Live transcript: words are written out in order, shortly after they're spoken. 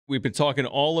We've been talking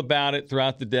all about it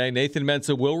throughout the day. Nathan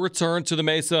Mensah will return to the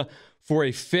Mesa for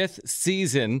a 5th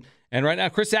season. And right now,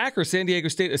 Chris Acker, San Diego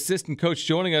State assistant coach,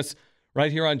 joining us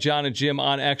right here on John and Jim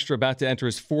on Xtra, about to enter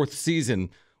his 4th season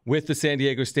with the San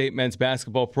Diego State men's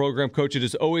basketball program. Coach, it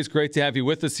is always great to have you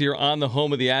with us here on the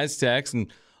home of the Aztecs. And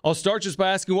I'll start just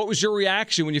by asking, what was your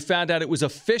reaction when you found out it was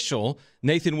official?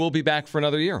 Nathan will be back for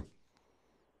another year.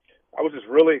 I was just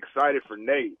really excited for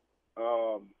Nate.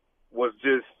 Was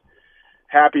just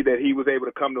happy that he was able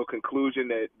to come to a conclusion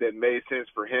that made sense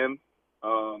for him.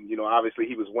 Obviously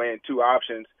he was weighing 2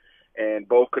 options, and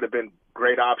both could have been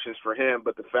great options for him.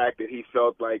 But the fact that he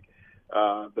felt like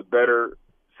the better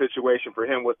situation for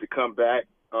him was to come back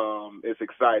is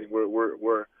exciting.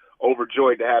 We're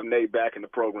overjoyed to have Nate back in the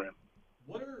program.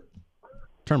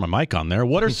 Turn my mic on there.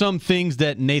 What are some things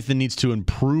that Nathan needs to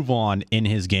improve on in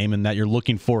his game and that you're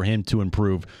looking for him to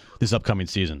improve this upcoming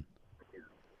season?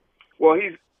 Well,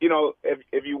 he's,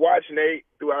 if you watch Nate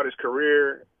throughout his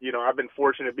career, I've been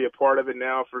fortunate to be a part of it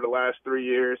now for the last 3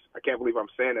 years. I can't believe I'm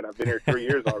saying it. I've been here 3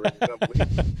 years already.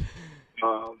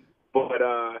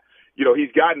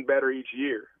 He's gotten better each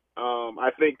year.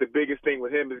 I think the biggest thing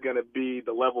with him is going to be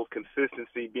the level of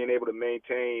consistency, being able to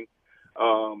maintain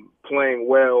playing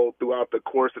well throughout the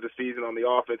course of the season on the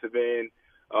offensive end,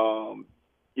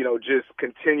 just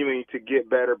continuing to get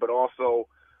better, but also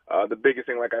the biggest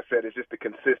thing, like I said, is just the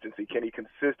consistency. Can he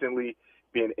consistently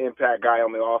be an impact guy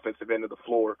on the offensive end of the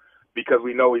floor? Because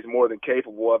we know he's more than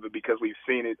capable of it, because we've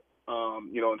seen it,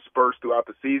 in spurts throughout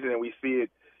the season, and we see it,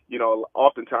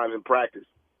 oftentimes in practice.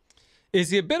 Is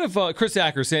he a bit of Chris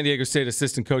Acker, San Diego State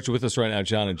assistant coach, with us right now,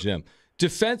 John and Jim?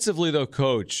 Defensively, though,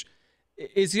 Coach,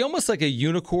 is he almost like a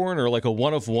unicorn or like a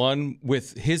one-of-one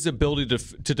with his ability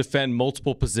to defend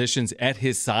multiple positions at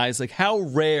his size? Like, how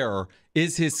rare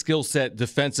is his skill set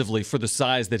defensively for the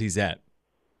size that he's at?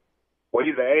 Well,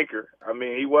 he's an anchor. I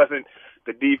mean, he wasn't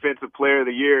the defensive player of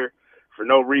the year for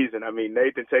no reason. I mean,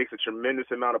 Nathan takes a tremendous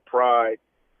amount of pride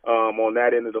on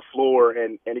that end of the floor,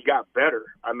 and he got better.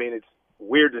 I mean, it's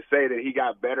weird to say that he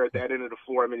got better at that end of the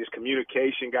floor. I mean, his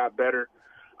communication got better.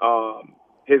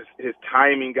 His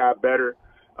timing got better.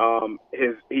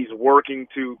 He's working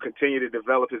to continue to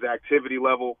develop his activity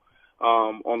level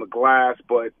on the glass.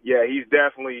 But, yeah, he's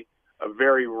definitely a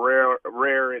very rare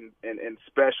and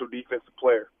special defensive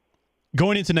player.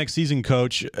 Going into next season,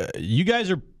 Coach, you guys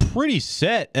are pretty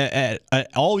set at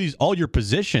all your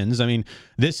positions. I mean,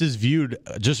 this is viewed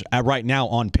just right now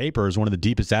on paper as one of the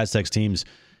deepest Aztecs teams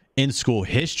in school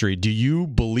history. Do you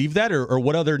believe that, or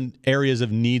what other areas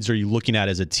of needs are you looking at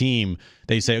as a team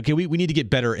that you say, okay, we need to get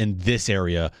better in this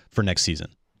area for next season?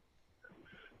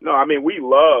 No, I mean, we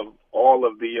love all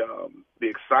of the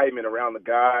excitement around the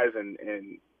guys, and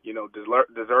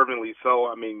deservingly so.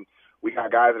 I mean, we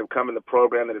got guys that have come in the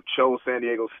program that have chose San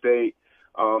Diego State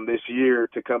this year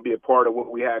to come be a part of what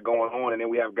we had going on, and then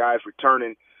we have guys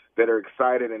returning that are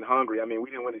excited and hungry. I mean, we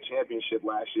didn't win a championship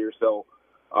last year, so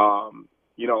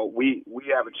we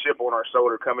have a chip on our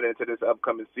shoulder coming into this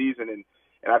upcoming season, and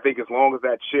I think as long as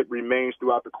that chip remains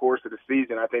throughout the course of the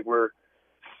season, I think we're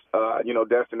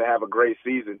destined to have a great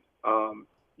season.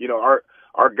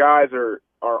 Our guys are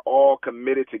all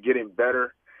committed to getting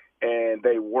better, and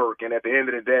they work. And at the end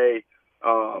of the day,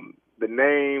 the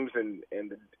names and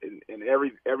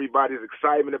everybody's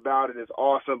excitement about it is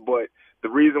awesome. But the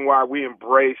reason why we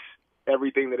embrace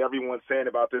everything that everyone's saying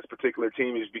about this particular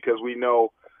team is because we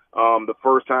know the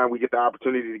first time we get the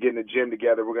opportunity to get in the gym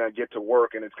together, we're going to get to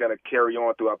work, and it's going to carry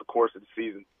on throughout the course of the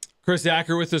season. Chris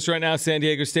Acker with us right now, San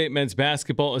Diego State men's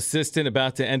basketball assistant,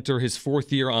 about to enter his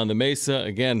 4th year on the Mesa.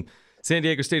 Again, San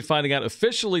Diego State finding out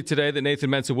officially today that Nathan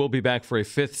Mensah will be back for a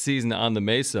 5th season on the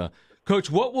Mesa.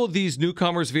 Coach, what will these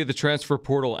newcomers via the transfer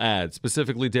portal add,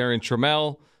 specifically Darian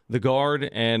Trammell, the guard,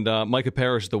 and Micah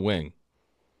Parrish, the wing?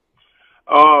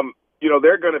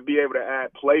 They're going to be able to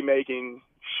add playmaking,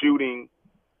 shooting,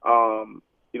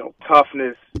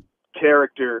 toughness,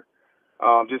 character,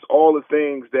 just all the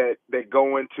things that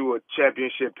go into a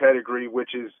championship pedigree, which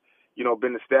has,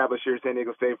 been established here at San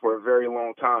Diego State for a very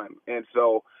long time. And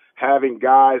so having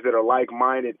guys that are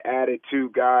like-minded added to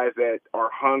guys that are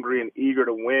hungry and eager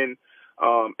to win.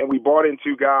 And we brought in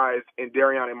 2 guys in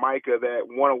Darian and Micah that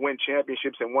want to win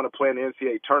championships and want to play in the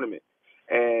NCAA tournament.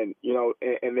 And,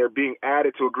 and they're being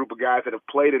added to a group of guys that have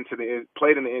played in the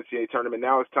NCAA tournament.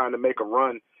 Now it's time to make a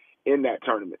run in that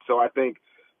tournament. So I think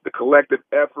the collective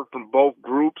effort from both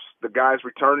groups, the guys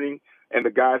returning and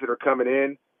the guys that are coming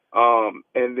in,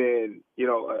 and then,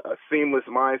 a seamless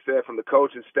mindset from the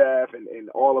coaching staff and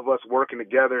all of us working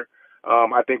together,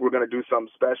 I think we're going to do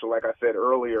something special, like I said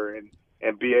earlier,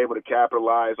 and be able to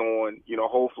capitalize on,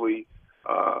 hopefully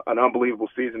an unbelievable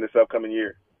season this upcoming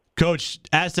year. Coach,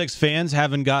 Aztecs fans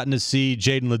haven't gotten to see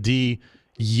Jaden Ledee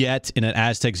yet in an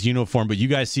Aztecs uniform, but you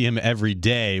guys see him every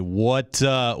day. What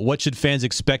should fans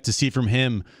expect to see from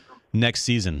him next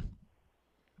season?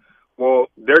 Well,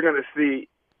 they're going to see,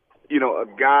 a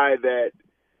guy that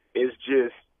is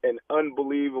just an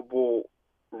unbelievable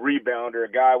rebounder,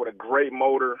 a guy with a great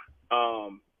motor.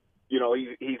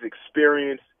 He's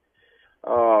experienced.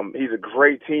 He's a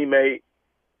great teammate.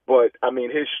 But,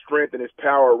 his strength and his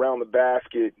power around the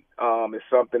basket is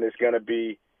something that's going to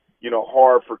be,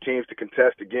 hard for teams to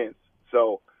contest against.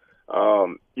 So,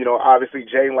 obviously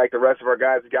Jaden, like the rest of our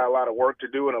guys, has got a lot of work to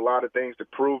do and a lot of things to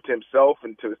prove to himself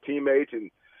and to his teammates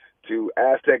and to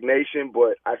Aztec Nation.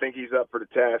 But I think he's up for the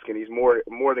task, and he's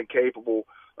more than capable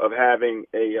of having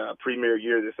a premier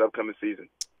year this upcoming season.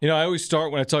 I always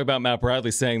start when I talk about Matt Bradley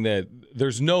saying that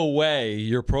there's no way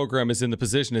your program is in the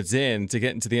position it's in to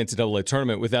get into the NCAA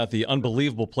tournament without the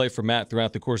unbelievable play from Matt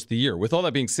throughout the course of the year. With all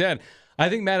that being said, I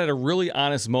think Matt had a really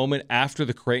honest moment after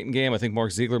the Creighton game. I think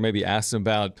Mark Ziegler maybe asked him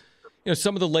about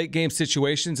some of the late game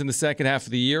situations in the second half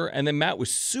of the year, and then Matt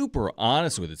was super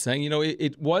honest with it, saying,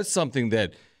 it was something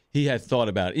that he had thought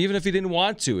about. Even if he didn't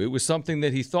want to, it was something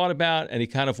that he thought about, and he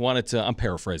kind of wanted to, I'm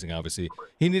paraphrasing, obviously,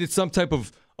 he needed some type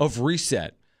of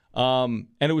reset. And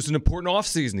it was an important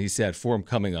offseason, he said, for him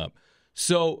coming up.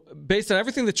 So based on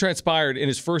everything that transpired in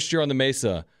his first year on the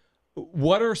Mesa,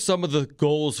 what are some of the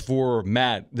goals for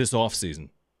Matt this offseason?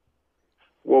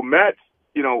 Well, Matt,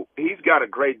 he's got a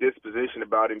great disposition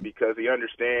about him because he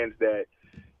understands that,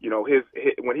 his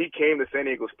when he came to San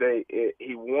Diego State,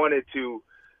 he wanted to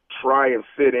try and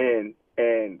fit in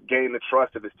and gain the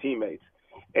trust of his teammates.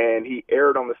 And he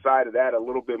erred on the side of that a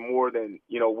little bit more than,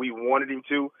 we wanted him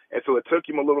to. And so it took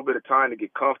him a little bit of time to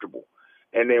get comfortable.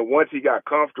 And then once he got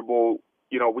comfortable,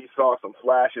 we saw some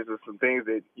flashes of some things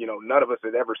that, none of us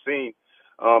had ever seen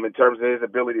in terms of his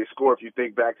ability to score. If you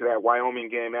think back to that Wyoming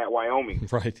game at Wyoming.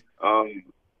 Right.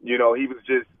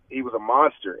 He was a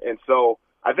monster. And so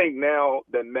I think now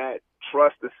that Matt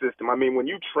trusts the system, when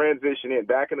you transition in,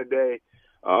 back in the day,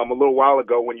 a little while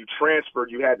ago, when you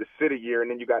transferred, you had to sit a year, and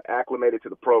then you got acclimated to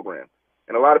the program.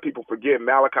 And a lot of people forget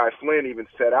Malachi Flynn even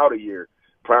set out a year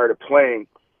prior to playing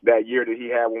that year that he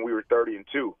had when we were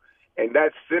 30-2. And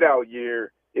that sit-out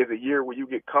year is a year where you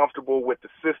get comfortable with the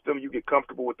system, you get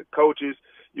comfortable with the coaches,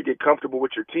 you get comfortable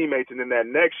with your teammates, and then that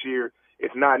next year,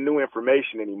 it's not new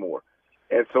information anymore.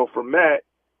 And so for Matt,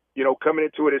 coming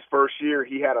into it his first year,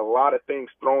 he had a lot of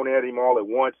things thrown at him all at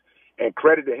once. And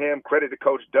credit to him, credit to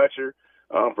Coach Dutcher,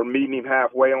 for meeting him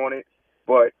halfway on it.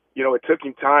 But, it took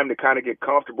him time to kind of get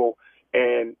comfortable.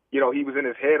 And, he was in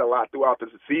his head a lot throughout the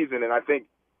season. And I think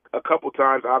a couple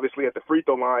times, obviously, at the free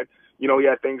throw line, he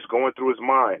had things going through his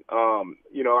mind.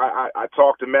 I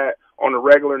talk to Matt on a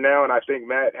regular now, and I think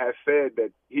Matt has said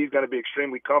that he's going to be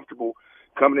extremely comfortable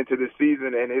coming into this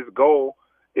season. And his goal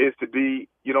is to be,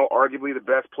 arguably the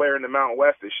best player in the Mountain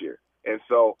West this year. And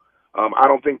so I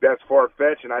don't think that's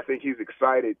far-fetched, and I think he's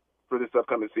excited for this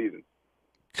upcoming season.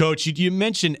 Coach, you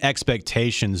mentioned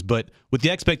expectations, but with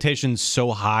the expectations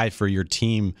so high for your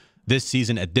team this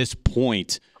season at this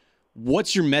point,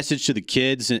 what's your message to the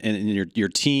kids and your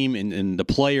team and the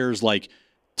players, like,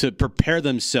 to prepare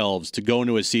themselves to go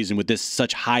into a season with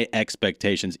such high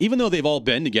expectations, even though they've all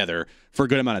been together for a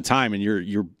good amount of time and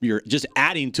you're just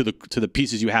adding to the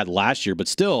pieces you had last year, but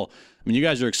still, you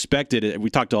guys are expected. We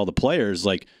talked to all the players,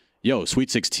 like, Sweet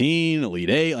 16, Elite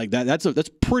 8, like that. That's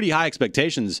pretty high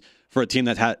expectations for a team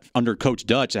that had under Coach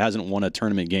Dutch that hasn't won a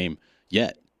tournament game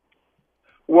yet.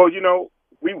 Well,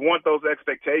 we want those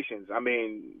expectations.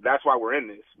 That's why we're in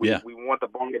this. We want the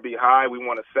bar to be high. We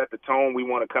want to set the tone. We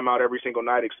want to come out every single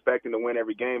night expecting to win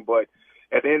every game. But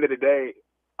at the end of the day,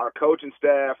 our coaching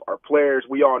staff, our players,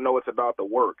 we all know it's about the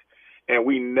work, and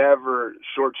we never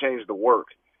shortchange the work.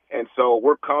 And so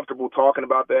we're comfortable talking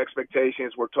about the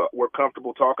expectations. We're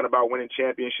comfortable talking about winning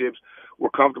championships. We're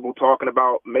comfortable talking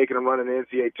about making a run in the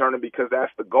NCAA tournament because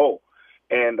that's the goal.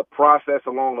 And the process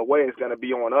along the way is going to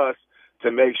be on us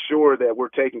to make sure that we're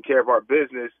taking care of our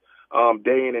business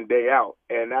day in and day out.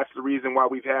 And that's the reason why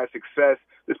we've had success.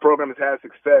 This program has had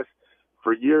success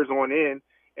for years on end.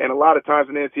 And a lot of times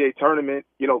in the NCAA tournament,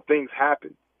 things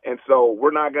happen. And so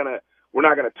we're not going to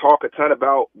talk a ton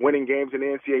about winning games in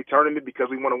the NCAA tournament because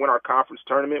we want to win our conference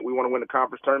tournament. We want to win the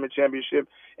conference tournament championship,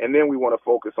 and then we want to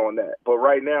focus on that. But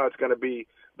right now it's going to be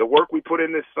the work we put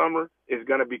in this summer is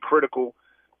going to be critical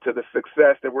to the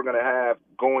success that we're going to have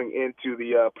going into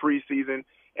the preseason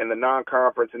and the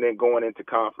non-conference and then going into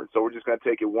conference. So we're just going to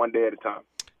take it one day at a time.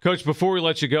 Coach, before we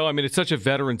let you go, I mean, it's such a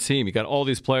veteran team. You got all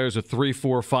these players with 3,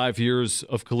 4, 5 years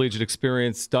of collegiate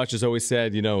experience. Dutch has always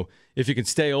said, if you can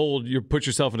stay old, you put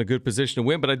yourself in a good position to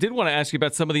win. But I did want to ask you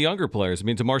about some of the younger players. I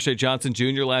mean, DeMarshe Johnson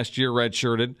Jr. last year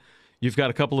redshirted. You've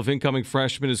got a couple of incoming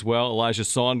freshmen as well, Elijah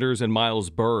Saunders and Miles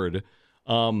Bird.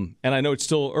 And I know it's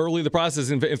still early in the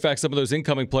process. In fact, some of those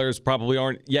incoming players probably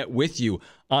aren't yet with you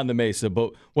on the Mesa.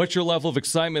 But what's your level of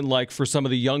excitement like for some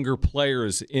of the younger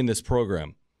players in this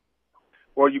program?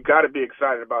 Well, you got to be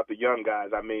excited about the young guys.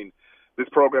 I mean, this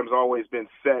program's always been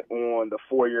set on the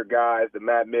 4-year guys, the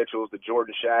Matt Mitchells, the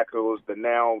Jordan Shackles, the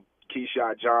now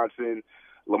Keyshawn Johnson,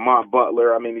 Lamont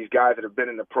Butler. I mean, these guys that have been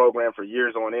in the program for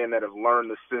years on end that have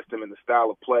learned the system and the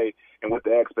style of play and what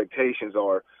the expectations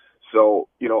are. So,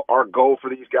 our goal for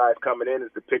these guys coming in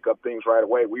is to pick up things right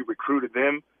away. We recruited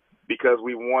them because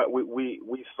we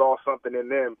saw something in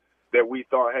them that we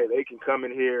thought, hey, they can come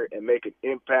in here and make an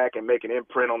impact and make an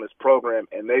imprint on this program.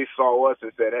 And they saw us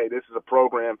and said, hey, this is a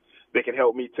program that can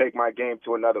help me take my game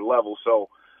to another level. So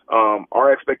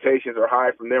our expectations are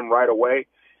high from them right away.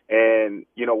 And,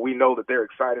 we know that they're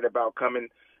excited about coming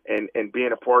and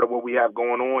being a part of what we have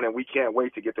going on. And we can't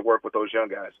wait to get to work with those young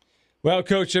guys. Well,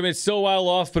 Coach, I mean, it's still a while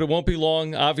off, but it won't be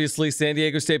long. Obviously, San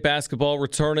Diego State basketball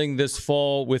returning this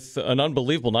fall with an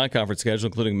unbelievable non-conference schedule,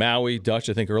 including Maui. Dutch,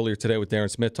 I think earlier today with Darren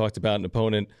Smith, talked about an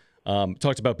opponent.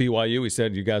 Talked about BYU. He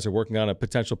said you guys are working on a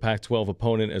potential Pac-12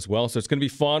 opponent as well. So it's going to be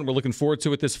fun. We're looking forward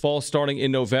to it this fall, starting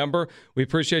in November. We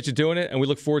appreciate you doing it, and we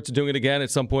look forward to doing it again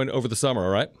at some point over the summer, all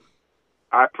right?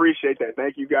 I appreciate that.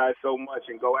 Thank you guys so much,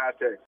 and go Aztecs.